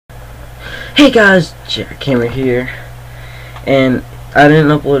Hey guys, Jackhammer here, and I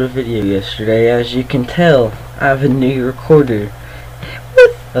didn't upload a video yesterday. As you can tell, I have a new recorder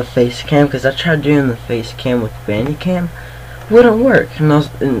with a face cam because I tried doing the face cam with Bandicam, wouldn't work. And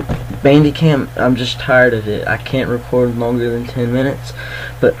in Bandicam, I'm just tired of it. I can't record longer than 10 minutes,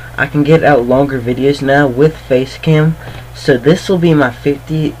 but I can get out longer videos now with face cam. So this will be my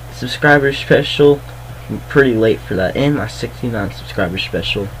 50 subscriber special. I'm pretty late for that, and my 69 subscriber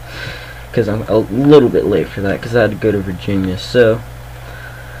special, because I'm a little bit late for that because I had to go to Virginia. So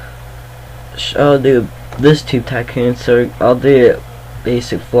I'll do this tube Tycoon. So I'll do a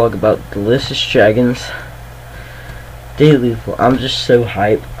basic vlog about delicious dragons. Daily vlog. I'm just so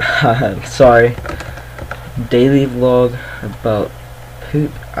hype. Sorry. Daily vlog about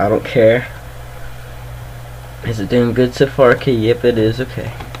poop. I don't care. Is it doing good so far? Okay, yep, it is.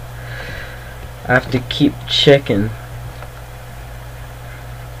 Okay. I have to keep checking.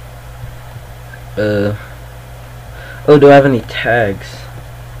 Oh, do I have any tags?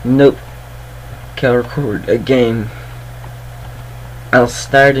 Nope. Okay, I'll record a game. I'll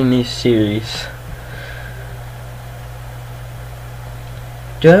start a new series.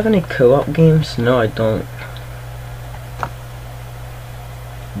 Do I have any co-op games? No, I don't.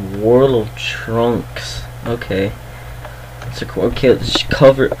 World of Trunks. Okay. Okay, let's just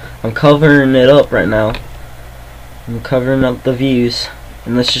cover. I'm covering it up right now. I'm covering up the views.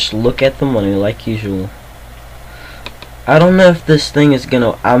 And let's just look at the money like usual. I don't know if this thing is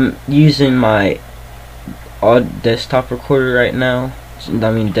gonna. I'm using my desktop recorder right now.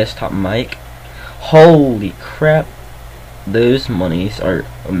 I mean desktop mic. Holy crap. Those monies are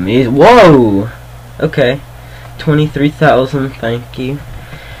amazing. Whoa! Okay. 23,000, thank you.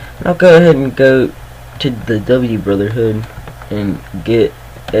 And I'll go ahead and go to the W Brotherhood and get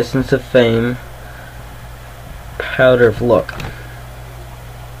Essence of Fame, Powder of Luck.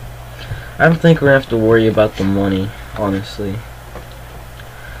 I don't think we're gonna have to worry about the money, honestly.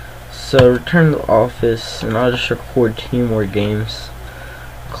 So return to office, and I'll just record 2 more games: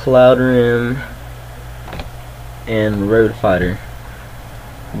 Cloud Rim and Road Fighter.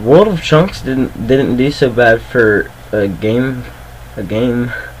 World of Trunks didn't do so bad for a game.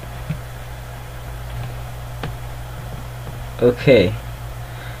 Okay,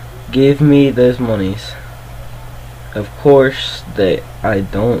 give me those monies. Of course, I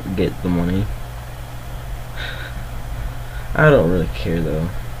don't get the money. I don't really care though.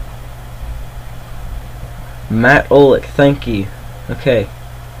 Matt Olick, thank you. Okay,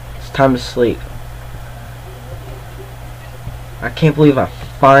 it's time to sleep. I can't believe I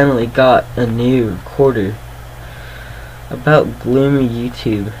finally got a new recorder. About gloomy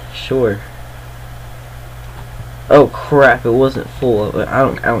YouTube, sure. Oh crap! It wasn't full.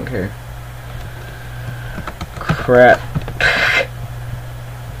 I don't care. Crap.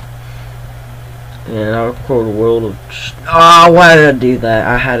 And I'll record a world of. Why did I do that?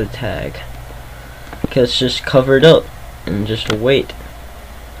 I had a tag. Because just cover it up and just wait.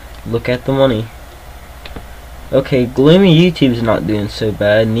 Look at the money. Okay, gloomy YouTube's not doing so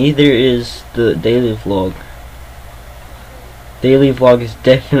bad. Neither is the daily vlog. Daily vlog is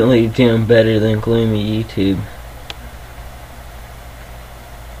definitely doing better than gloomy YouTube.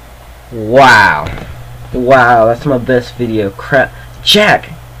 Wow. Wow, that's my best video. Crap. Jack,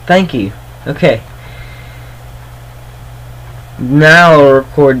 thank you. Okay. Now I'll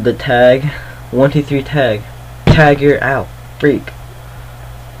record the tag. 1, 2, 3 tag. Tag your ow. Freak.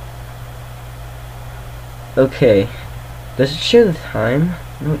 Okay. Does it show the time?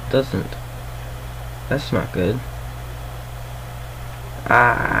 No, it doesn't. That's not good.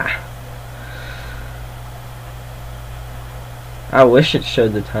 I wish it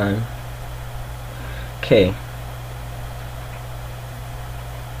showed the time. Okay.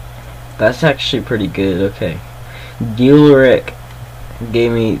 That's actually pretty good. Okay. Dealeric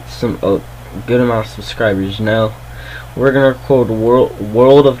gave me some good amount of subscribers. Now we're gonna record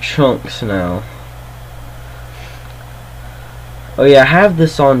World of Trunks now. Oh yeah, I have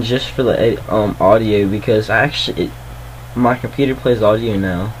this on just for the audio because my computer plays audio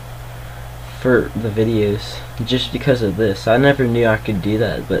now for the videos just because of this. I never knew I could do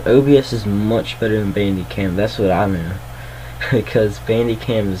that, but OBS is much better than Bandicam. That's what I know. Because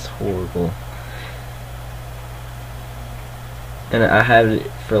Bandicam is horrible. And I had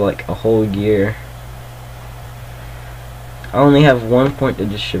it for like a whole year. I only have 1 point to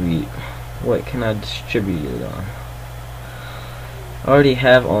distribute. What can I distribute it on? I already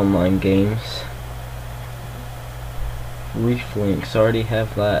have online games. Reef links, I already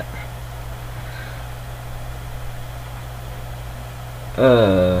have that.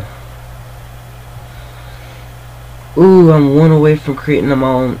 Ooh, I'm one away from creating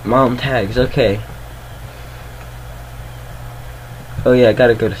my own tags. Okay. Oh yeah, I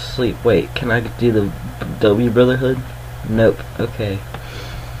gotta go to sleep. Wait, can I do the W Brotherhood? Nope. Okay.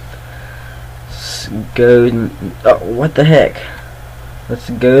 Let's go. Oh, what the heck? Let's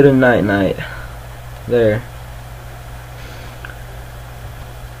go to night night. There.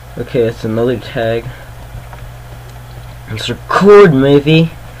 Okay, that's another tag. Let's record movie.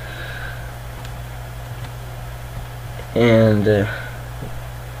 And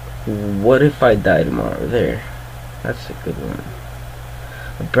what if I die tomorrow? There. That's a good one.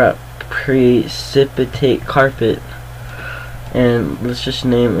 I brought precipitate carpet. And let's just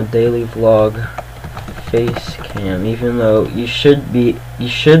name a daily vlog face cam, even though you should be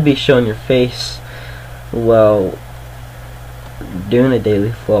showing your face while doing a daily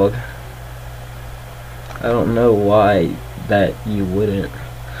vlog. I don't know why that you wouldn't.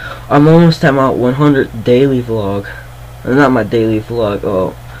 I'm almost at my 100th daily vlog. Not my daily vlog,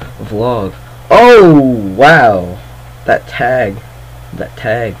 oh, vlog. Oh, wow. That tag.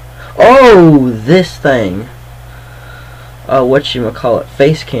 Oh, this thing. Whatchamacallit,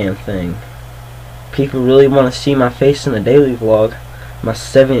 face cam thing. People really want to see my face in the daily vlog. My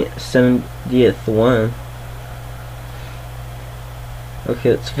 70th one.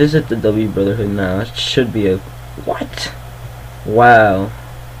 Okay, let's visit the W Brotherhood now. It should be a... What? Wow.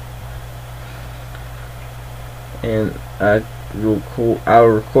 And I'll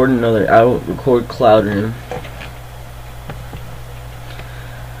record Cloud Room.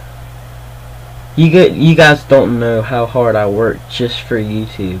 You guys don't know how hard I work just for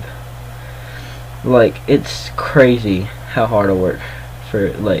YouTube. Like, it's crazy how hard I work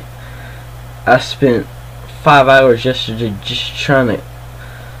for, like, I spent 5 hours yesterday just trying to,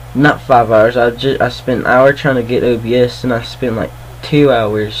 not 5 hours, I spent an hour trying to get OBS, and I spent like 2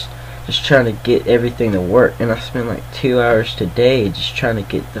 hours just trying to get everything to work, and I spent like 2 hours today just trying to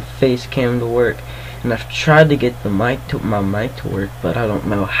get the face cam to work, and I've tried to get my mic to work, but I don't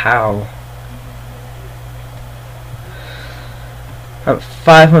know how. I'm at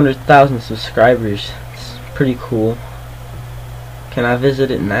 500,000 subscribers. It's pretty cool. Can I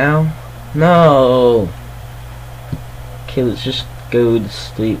visit it now? No. Okay, let's just go to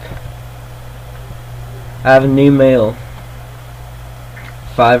sleep. I have a new mail.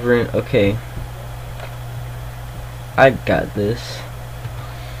 Fiverr. Okay. I got this.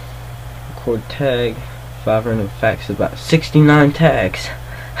 Record tag. Fiverr and facts about 69 tags.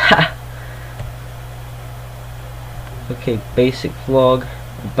 Ha. Okay, basic vlog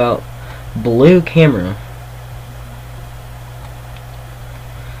about blue camera.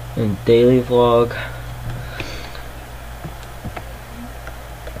 And daily vlog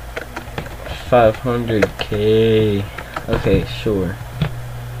 500K. Okay, sure.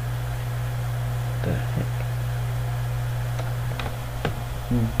 What the heck?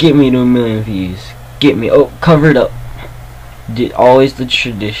 Get me to 1 million views. Get me. Oh, cover it up. Always the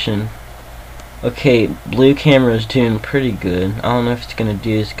tradition. Okay, blue camera is doing pretty good. I don't know if it's gonna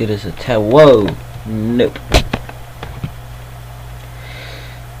do as good as a tab. Whoa! Nope.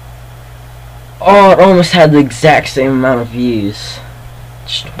 Oh, it almost had the exact same amount of views.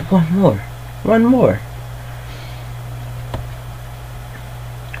 Just one more. One more.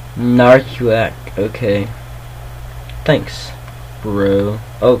 Narcuac. Okay. Thanks, bro.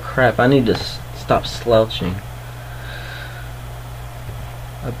 Oh crap! I need to stop slouching.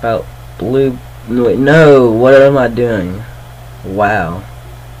 About blue. Wait, no, what am I doing? Wow.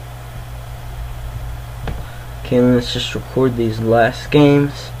 Okay, let's just record these last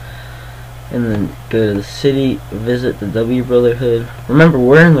games and then go to the city, visit the W Brotherhood. Remember,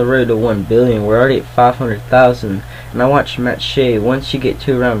 we're on the road to 1 billion. We're already at 500,000. And I watched Matt Shea. Once you get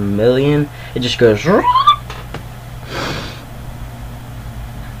to around 1 million, it just goes. I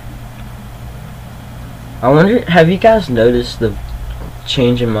wonder, have you guys noticed the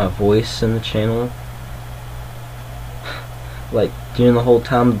change in my voice in the channel? Like, during the whole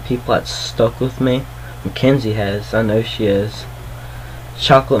time, the people that stuck with me. Mackenzie has. I know she has.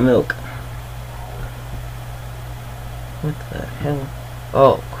 Chocolate milk. What the hell?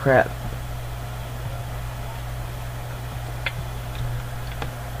 Oh, crap.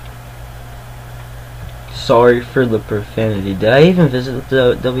 Sorry for the profanity. Did I even visit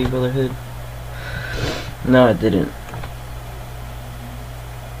the W Brotherhood? No, I didn't.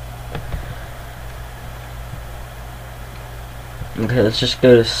 Okay, let's just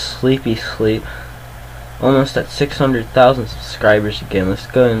go to sleepy sleep. Almost at 600,000 subscribers again. Let's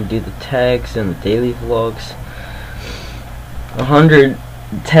go and do the tags and the daily vlogs. 100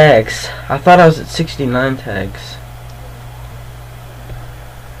 tags. I thought I was at 69 tags.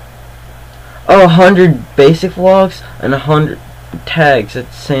 Oh, 100 basic vlogs and 100 tags at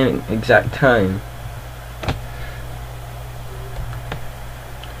the same exact time.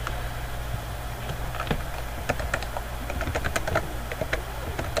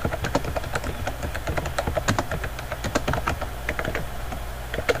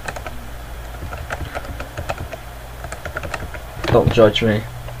 Don't judge me.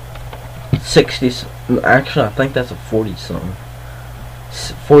 60, actually I think that's a 40 song.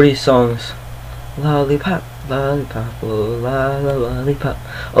 40 songs. Lollipop, lollipop, oh la la lollipop.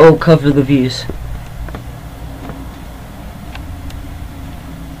 Oh, cover the views.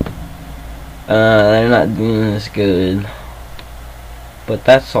 They're not doing this good, but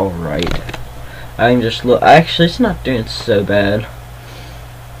that's alright. I can just look. Actually, it's not doing so bad.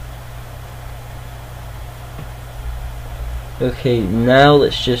 Okay, now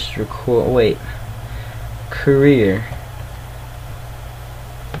let's just record. Wait, career.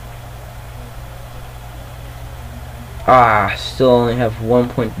 Still only have 1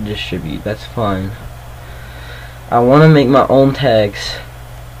 point to distribute. That's fine. I want to make my own tags.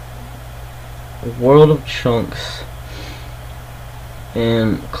 World of Chunks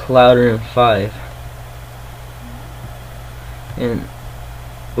and Clouder and 5. And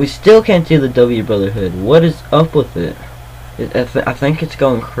we still can't do the W Brotherhood. What is up with it? I think it's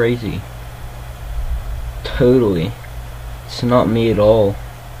going crazy. Totally. It's not me at all.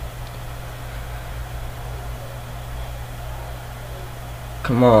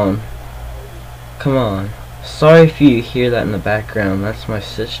 Come on. Come on. Sorry if you hear that in the background. That's my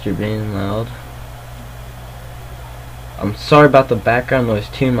sister being loud. I'm sorry about the background noise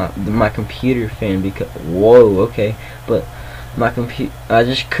too. My computer fan, because whoa, okay, but my computer, I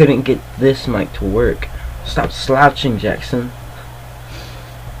just couldn't get this mic to work. Stop slouching, Jackson.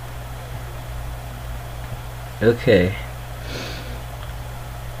 Okay.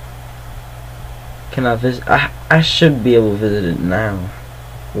 Can I visit? I should be able to visit it now.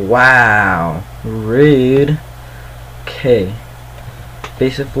 Wow, rude. Okay.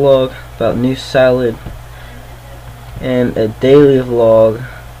 Basic vlog about new salad. And a daily vlog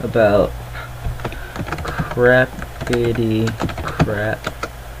about crappity crap.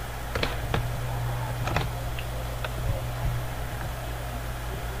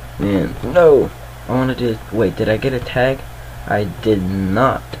 Man, no! I wanted to. Wait, did I get a tag? I did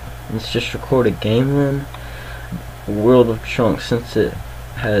not. Let's just record a game then. World of Chunks, since it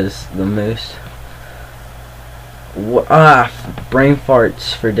has the most. Brain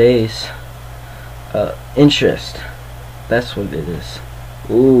farts for days. Interest. That's what it is.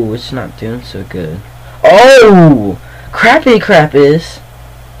 Ooh, it's not doing so good. Oh! Crappy crap is!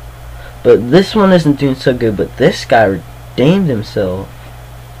 But this one isn't doing so good, but this guy redeemed himself.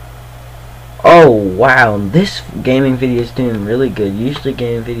 Oh, wow. This gaming video is doing really good. Usually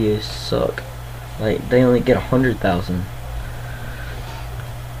gaming videos suck. Like, they only get 100,000.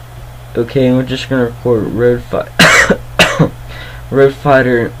 Okay, we're just gonna record Road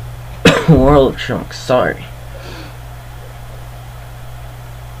Fighter World of Chunks. Sorry.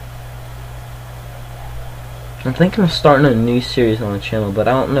 I'm thinking of starting a new series on the channel, but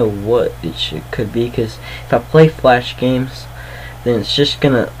I don't know what it could be, because if I play Flash games, then it's just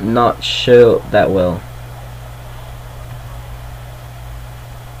gonna not show that well.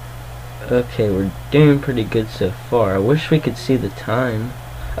 Okay, we're doing pretty good so far. I wish we could see the time.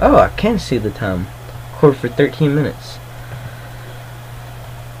 Oh, I can see the time. Record for 13 minutes.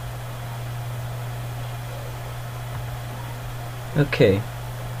 Okay.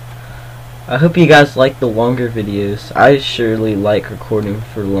 I hope you guys like the longer videos. I surely like recording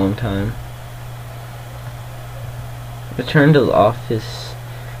for a long time. Return to the office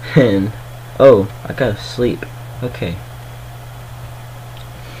and oh, I gotta sleep. Okay.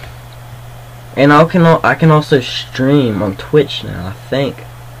 And I can also stream on Twitch now, I think,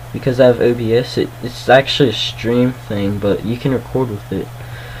 because I have OBS. It's actually a stream thing, but you can record with it.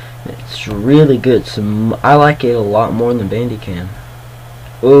 It's really good. So I like it a lot more than Bandicam.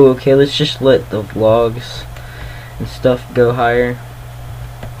 Oh, okay, let's just let the vlogs and stuff go higher.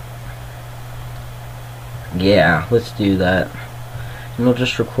 Yeah, let's do that. And we'll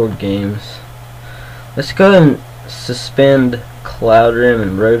just record games. Let's go ahead and suspend Cloud Rim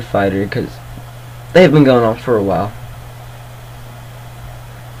and Road Fighter, because they've been going on for a while.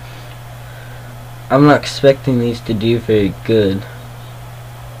 I'm not expecting these to do very good.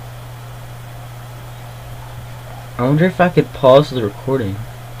 I wonder if I could pause the recording.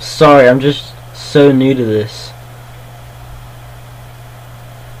 Sorry, I'm just so new to this.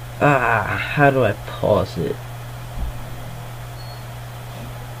 How do I pause it?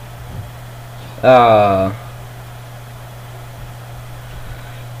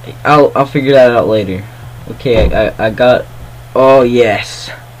 I'll figure that out later. Okay, I got. Oh yes,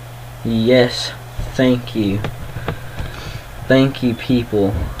 yes. Thank you,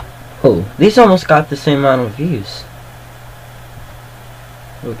 people. Oh, these almost got the same amount of views.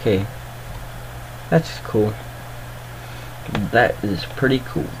 Okay, that's cool. That is pretty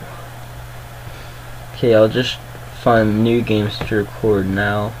cool. Okay, I'll just find new games to record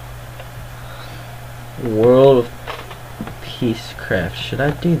now. World of Peacecraft. Should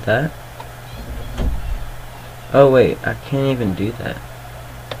I do that? Oh wait, I can't even do that.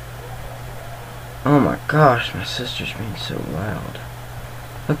 Oh my gosh, my sister's being so loud.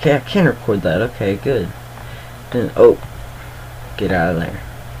 Okay, I can record that. Okay, good. Then, oh, get out of there.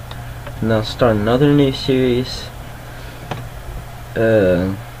 And I'll start another new series.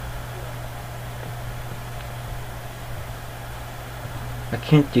 I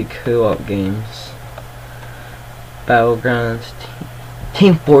can't do co-op games. Battlegrounds,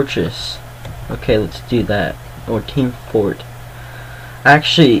 Team Fortress. Okay, let's do that. Or Team Fort.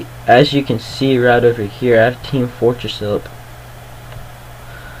 Actually, as you can see right over here, I have Team Fortress up.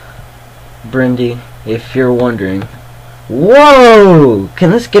 Brindy, if you're wondering. Whoa!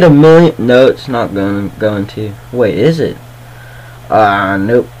 Can this get a million? No, it's not going to. Wait, is it?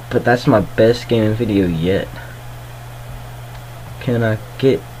 Nope. But that's my best gaming video yet. Can I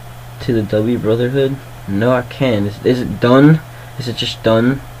get to the W Brotherhood? No, I can. Is it done? Is it just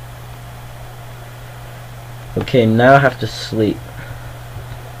done? Okay, now I have to sleep.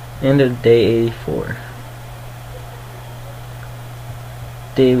 End of day 84.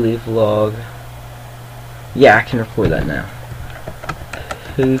 Daily vlog. Yeah, I can record that now.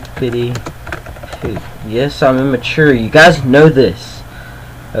 Poopity poop. Yes, I'm immature. You guys know this.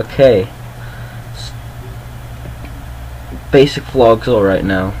 Okay. Basic vlogs all right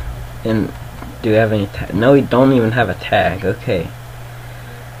now. And do we have any tag? No, we don't even have a tag. Okay.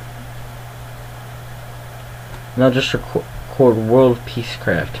 Now just record World of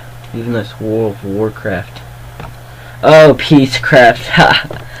Peacecraft. Even though it's World of Warcraft. Oh, Peacecraft.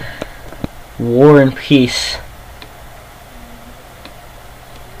 Ha! War and Peace.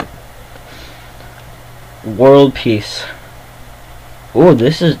 World Peace. Oh,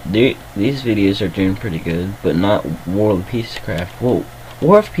 these videos are doing pretty good, but not World of Peacecraft. Whoa,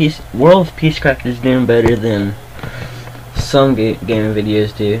 World of Peacecraft is doing better than some gaming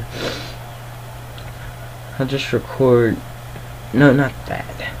videos do. I'll just record. No, not that.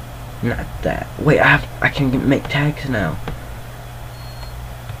 Not that. Wait, I can make tags now.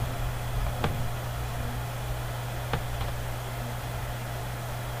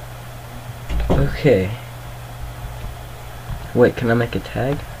 Okay. Wait, can I make a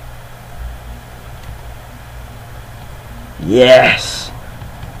tag? Yes!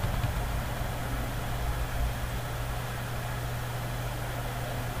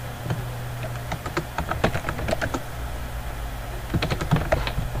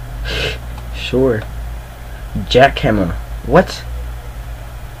 Sure. Jackhammer. What?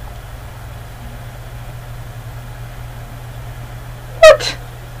 What?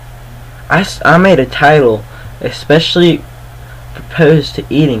 I made a title, especially proposed to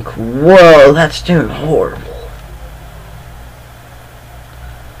eating. Whoa, that's doing horrible.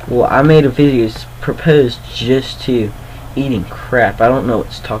 Well, I made a video proposed just to eating crap. I don't know what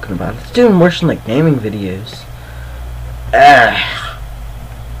it's talking about. It's doing worse than the gaming videos. Ah.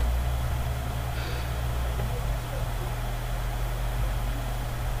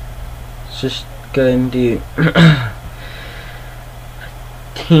 Let's just go and do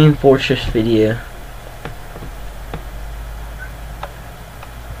Team Fortress video.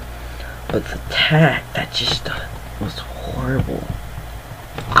 But the tag, that just was horrible.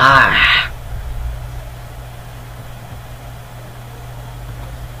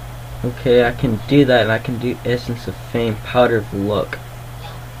 Okay, I can do that, and I can do Essence of Fame, Powder of Luck.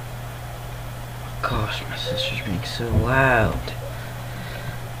 Gosh, my sister's being so loud.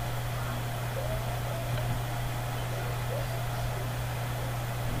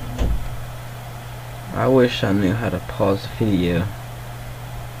 I wish I knew how to pause the video.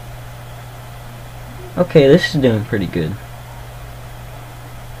 Okay, this is doing pretty good.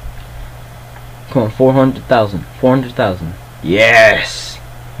 Come on, 400,000. 400,000. Yes!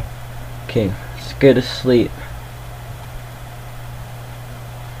 Okay, let's go to sleep.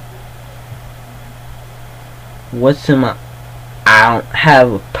 What's in my... I don't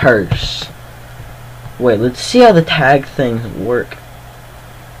have a purse. Wait, let's see how the tag things work.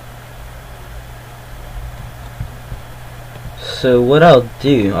 So what I'll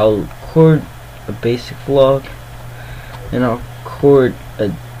do, I'll record a basic vlog, and I'll record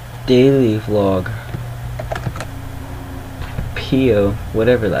a daily vlog. Pio,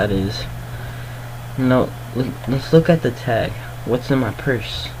 whatever that is. No, let's look at the tag. What's in my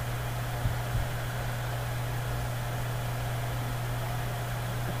purse?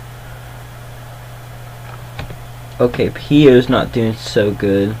 Okay, Pio's not doing so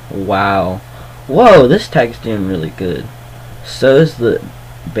good. Wow. Whoa, this tag's doing really good. So is the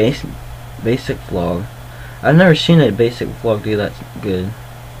basic vlog. I've never seen a basic vlog do that good.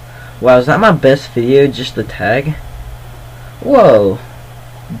 Wow, is that my best video, just the tag? Whoa.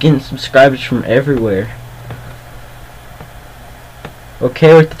 Getting subscribers from everywhere.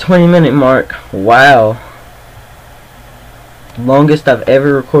 Okay, we're at the 20-minute mark. Wow. Longest I've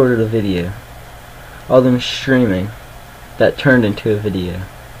ever recorded a video. All them streaming. That turned into a video.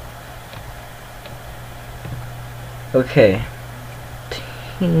 Okay.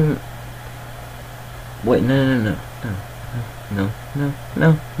 Team. Wait, no.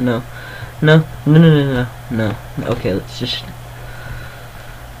 Okay, let's just.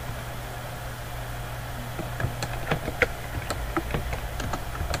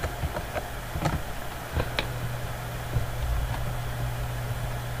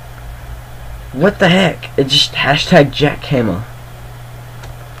 What the heck? It just hashtag jackhammer.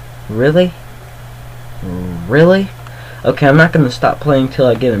 Really? Really? Okay, I'm not gonna stop playing till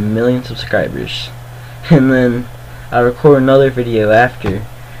I get 1 million subscribers. And then I record another video after,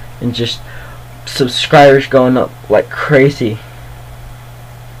 and just subscribers going up like crazy.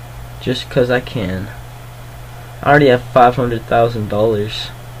 Just cause I can. I already have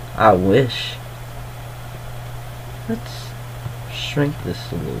 $500,000. I wish. Let's shrink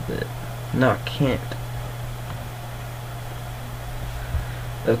this a little bit. No, I can't.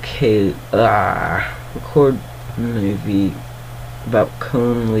 Okay, record movie about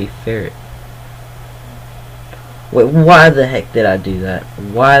Coney Ferret. Wait, why the heck did I do that?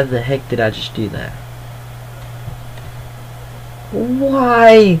 Why the heck did I just do that?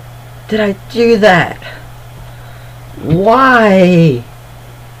 Why did I do that? Why?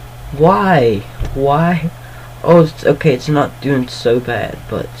 Oh, it's okay, it's not doing so bad,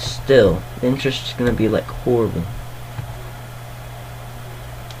 but still, the interest is gonna be like horrible.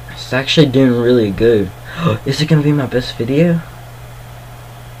 It's actually doing really good. Is it gonna be my best video?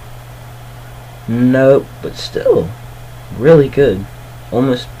 Nope, but still, really good.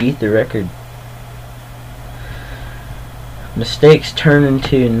 Almost beat the record. Mistakes turn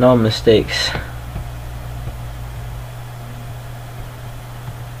into non-mistakes.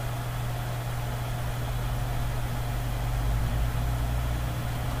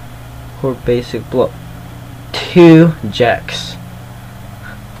 Or basic block. 2 jacks.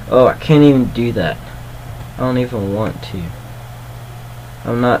 Oh, I can't even do that. I don't even want to.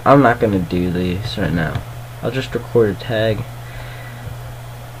 I'm not gonna do these right now. I'll just record a tag.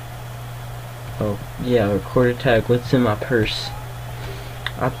 Oh yeah, record a tag. What's in my purse?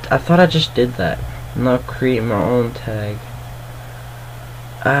 I thought I just did that. I'm not creating my own tag.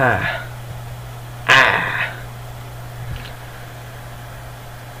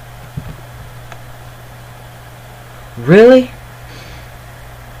 Really?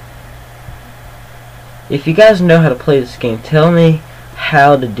 If you guys know how to play this game, tell me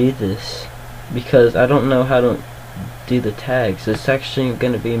how to do this, because I don't know how to do the tags. It's actually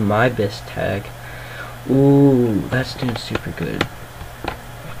gonna be my best tag. Ooh, that's doing super good.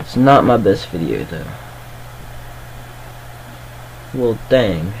 It's not my best video though. Well,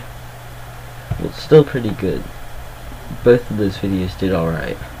 dang. Well, it's still pretty good. Both of those videos did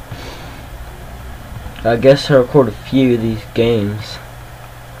alright. I guess I record a few of these games,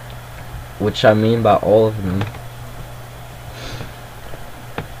 which I mean by all of them.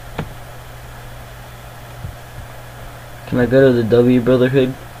 Can I go to the W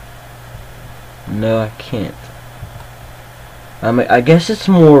Brotherhood? No, I can't. I guess it's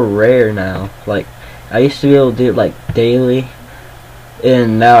more rare now. Like, I used to be able to do it like daily,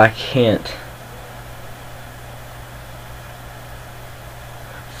 and now I can't.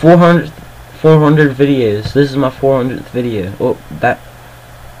 400 videos. This is my 400th video. Oh,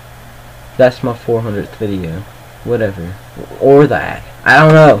 that's my 400th video. Whatever. Or that. I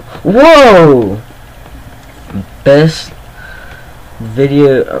don't know. Whoa! Best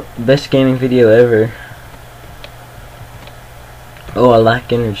gaming video ever. Oh, I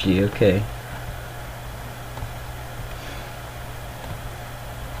lack energy. Okay.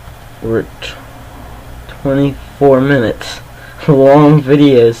 We're at 24 minutes. Long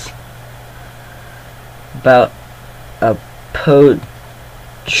videos about a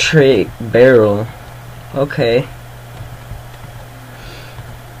portrait barrel. Okay.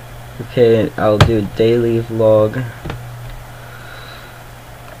 Okay, I'll do a daily vlog.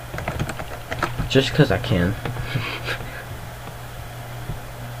 Just 'cause I can.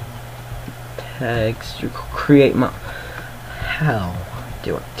 tags to create my... How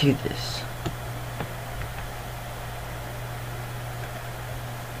do I do this?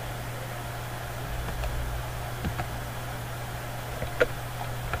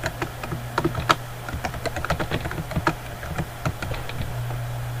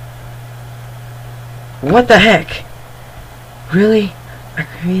 What the heck? Really? I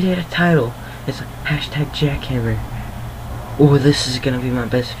created a title. It's a hashtag jackhammer. Oh, this is gonna be my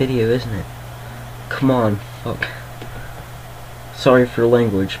best video, isn't it? Come on, fuck. Sorry for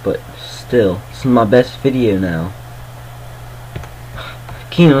language, but still, this is my best video now.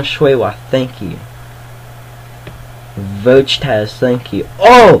 Kino Shwewa, thank you. Vochtaz, thank you.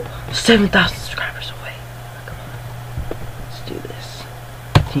 Oh! 7,000 subscribers away. Come on. Let's do this.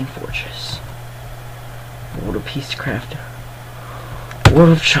 Team Fortress. World of Peacecraft.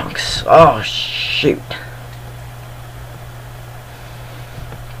 World of Chunks. Oh, shoot.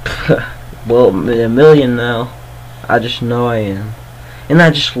 Well, a million now. I just know I am. And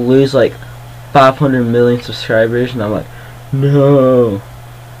I just lose like 500 million subscribers, and I'm like, no.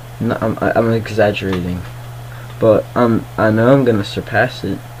 No, I'm exaggerating. But I know I'm gonna surpass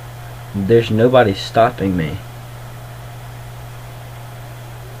it. There's nobody stopping me.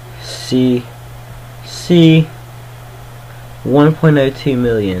 See 1.02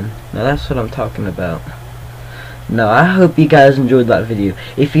 million. Now that's what I'm talking about. Now I hope you guys enjoyed that video.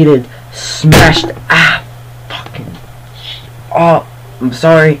 If you did, smash the fucking oh, I'm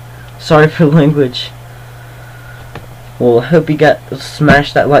sorry for language. Well, I hope you got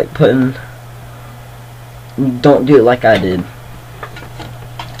smash that like button. Don't do it like I did.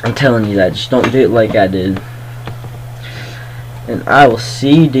 I'm telling you that. Just don't do it like I did. And I will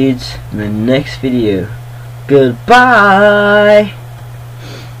see you dudes in the next video. Goodbye.